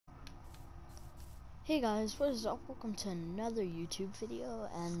Hey guys, what is up? Welcome to another YouTube video,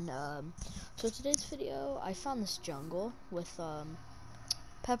 and so today's video, I found this jungle with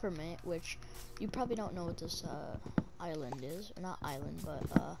peppermint, which you probably don't know what this island is, or not island,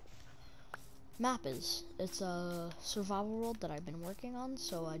 but map is. It's a survival world that I've been working on,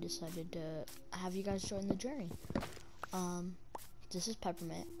 so I decided to have you guys join the journey. This is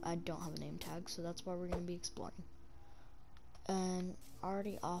peppermint. I don't have a name tag, so that's why we're gonna be exploring. And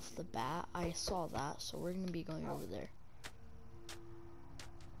already off the bat, I saw that, so we're gonna be going over there.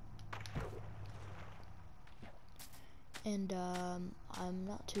 And I'm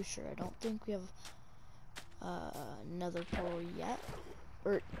not too sure. I don't think we have another portal yet,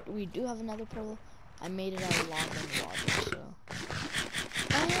 or we do have another portal. I made it out of lava and water, so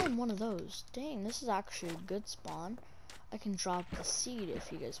I am one of those. Dang, this is actually a good spawn. I can drop the seed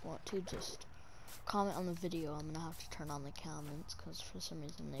if you guys want to. Just comment on the video. I'm gonna have to turn on the comments because for some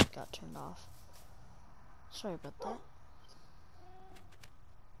reason they got turned off. Sorry about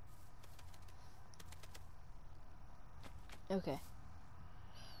that. Okay.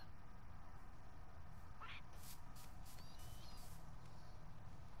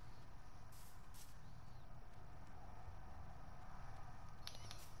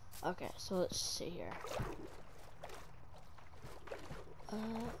 Okay, so let's see here.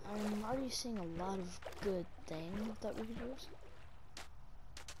 I'm already seeing a lot of good things that we could use.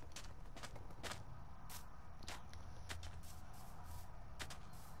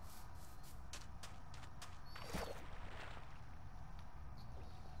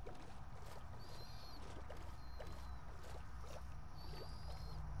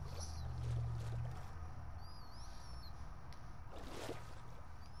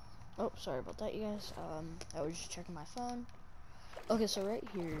 Oh, sorry about that, you guys. I was just checking my phone. Okay, so right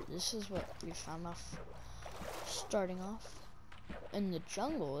here, this is what we found off starting off. In the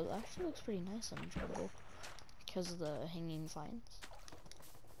jungle, it actually looks pretty nice in the jungle because of the hanging vines.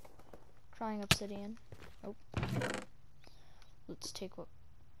 Crying obsidian. Oh. Let's take what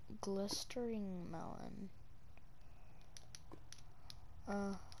glistering melon.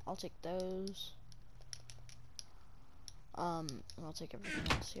 I'll take those. And I'll take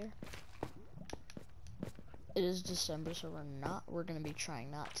everything else here. It is December, so we're gonna be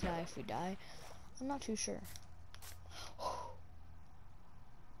trying not to die. If we die, I'm not too sure.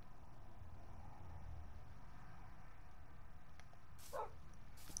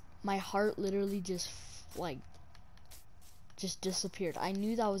 My heart literally just disappeared. I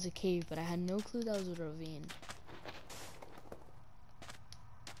knew that was a cave, but I had no clue that was a ravine.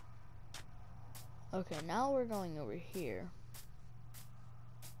 Okay, now we're going over here.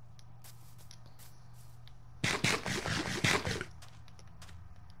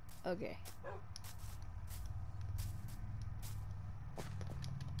 Okay.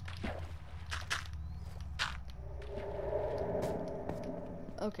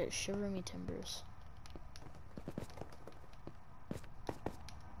 Okay, shiver me timbers.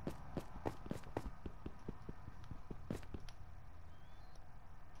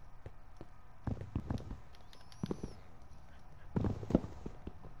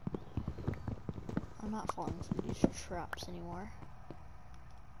 I'm not falling for these traps anymore.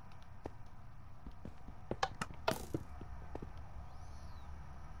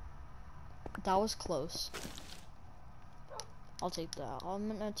 That was close. I'll take that. I'm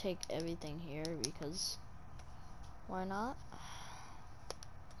gonna take everything here because why not?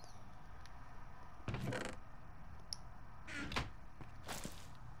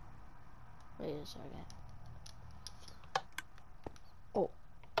 Wait a second. Oh.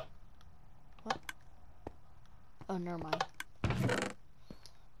 What? Oh, never mind.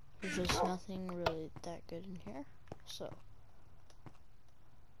 There's just nothing really that good in here, so.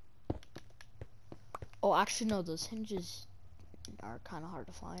 Oh, actually, no, those hinges are kind of hard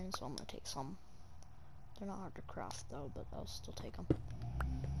to find, so I'm gonna take some. They're not hard to craft, though, but I'll still take them.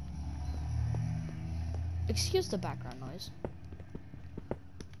 Excuse the background noise.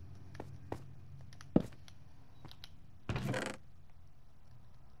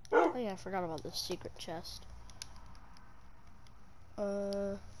 Oh, yeah, I forgot about this secret chest.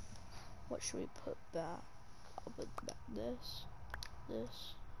 What should we put back? I'll put back this.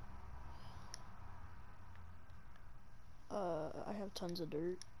 I have tons of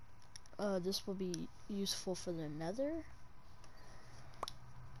dirt. This will be useful for the nether.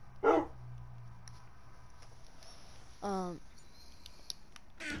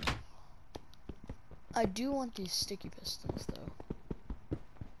 I do want these sticky pistons, though.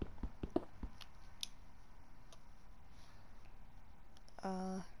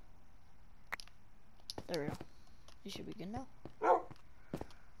 There we go. You should be good now.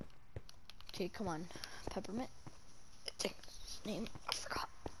 Okay, come on. Peppermint. Dang, name. I forgot.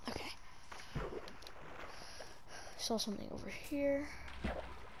 Okay. Saw something over here.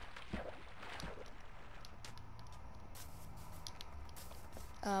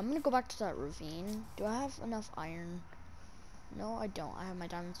 I'm gonna go back to that ravine. Do I have enough iron? No, I don't. I have my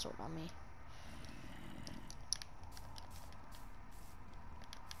diamond sword on me.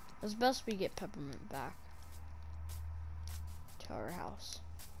 It's best we get Peppermint back to our house.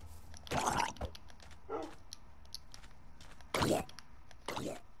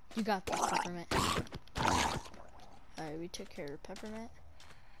 You got this, Peppermint. Alright, we took care of Peppermint.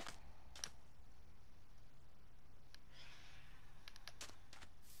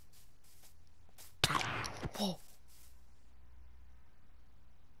 Whoa.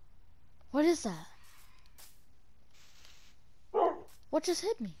 What is that? What just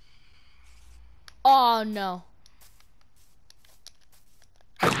hit me? Oh no.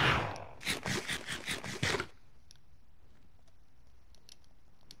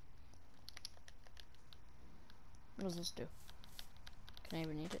 What does this do? Can I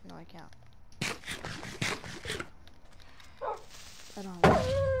even eat it? No, I can't. I don't have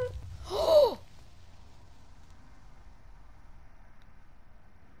it.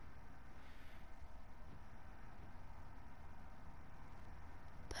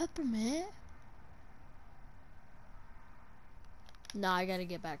 Peppermint? Nah, I gotta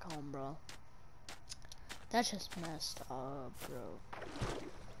get back home, bro. That's just messed up, bro.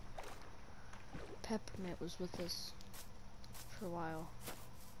 Peppermint was with us for a while.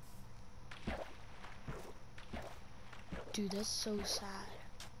 Dude, that's so sad.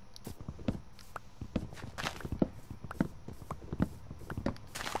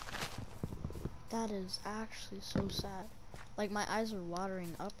 That is actually so sad. Like, my eyes are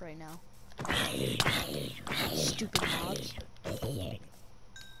watering up right now. Stupid mobs.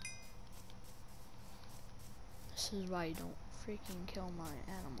 This is why you don't freaking kill my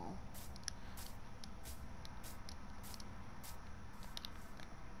animal.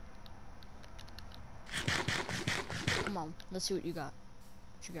 Come on, let's see what you got.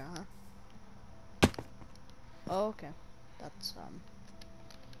 What you got, huh? Oh, okay. That's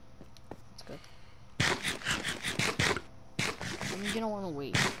good. I'm gonna want to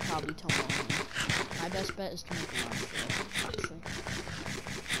wait probably till morning. My best bet is to make a run for it, actually.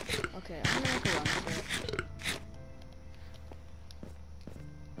 Okay, I'm gonna make a run for it.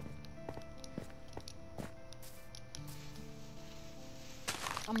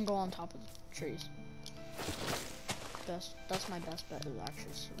 I'm gonna go on top of the trees. That's my best bet, is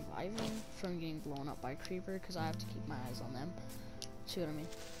actually surviving from getting blown up by a creeper, because I have to keep my eyes on them. See what I mean?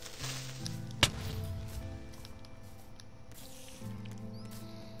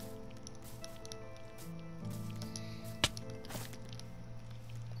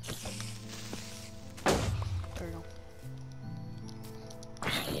 There we go.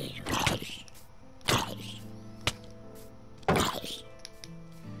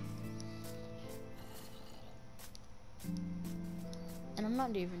 And I'm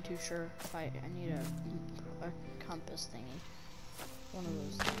not even too sure if I need a compass thingy. One of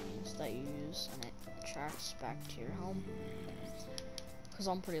those things that you use and it tracks back to your home. Because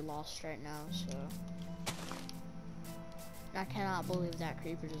I'm pretty lost right now, so. I cannot believe that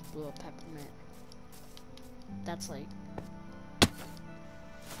creeper just blew up Peppermint. That's like.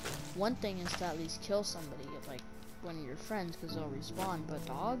 One thing is to at least kill somebody, like one of your friends, because they'll respawn. But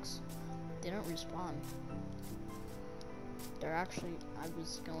dogs, they don't respawn. They're actually, I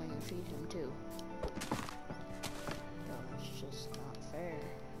was going to feed him too. No, it's just not fair.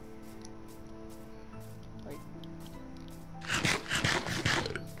 Like,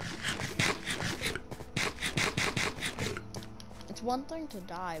 it's one thing to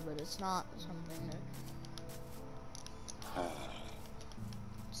die, but it's not something that,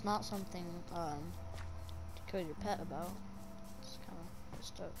 it's not something, to kill your pet about. It's kind of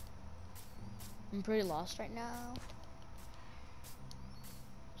just I'm pretty lost right now.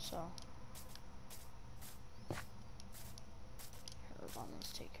 So, hold on,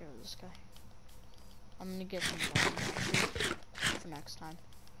 let's take care of this guy. I'm gonna get some for next time.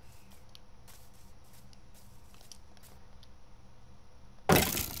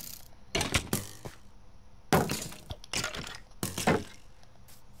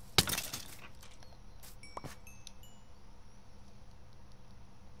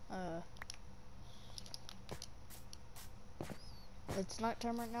 It's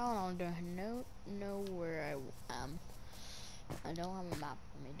nighttime right now, and I don't know where I am. I don't have a map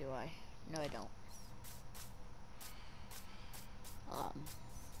with me, do I? No, I don't.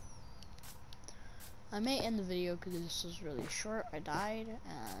 I may end the video because this was really short. I died,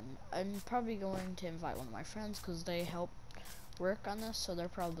 and I'm probably going to invite one of my friends because they help work on this, so they're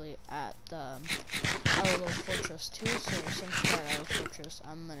probably at our little fortress too. So since we're at our fortress,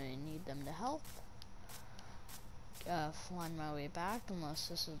 I'm gonna need them to help find my way back, unless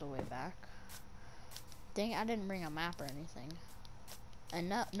this is the way back. Dang, I didn't bring a map or anything,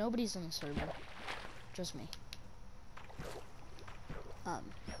 and nobody's in the server, just me.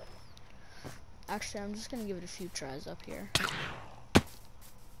 Actually, I'm just gonna give it a few tries up here.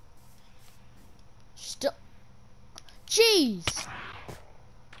 Still, jeez.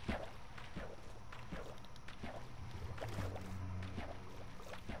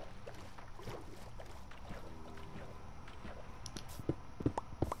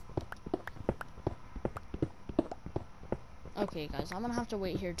 Okay, guys, I'm gonna have to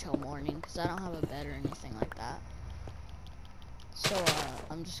wait here till morning because I don't have a bed or anything like that. So,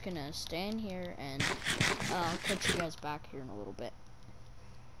 I'm just gonna stay in here, and I'll catch you guys back here in a little bit.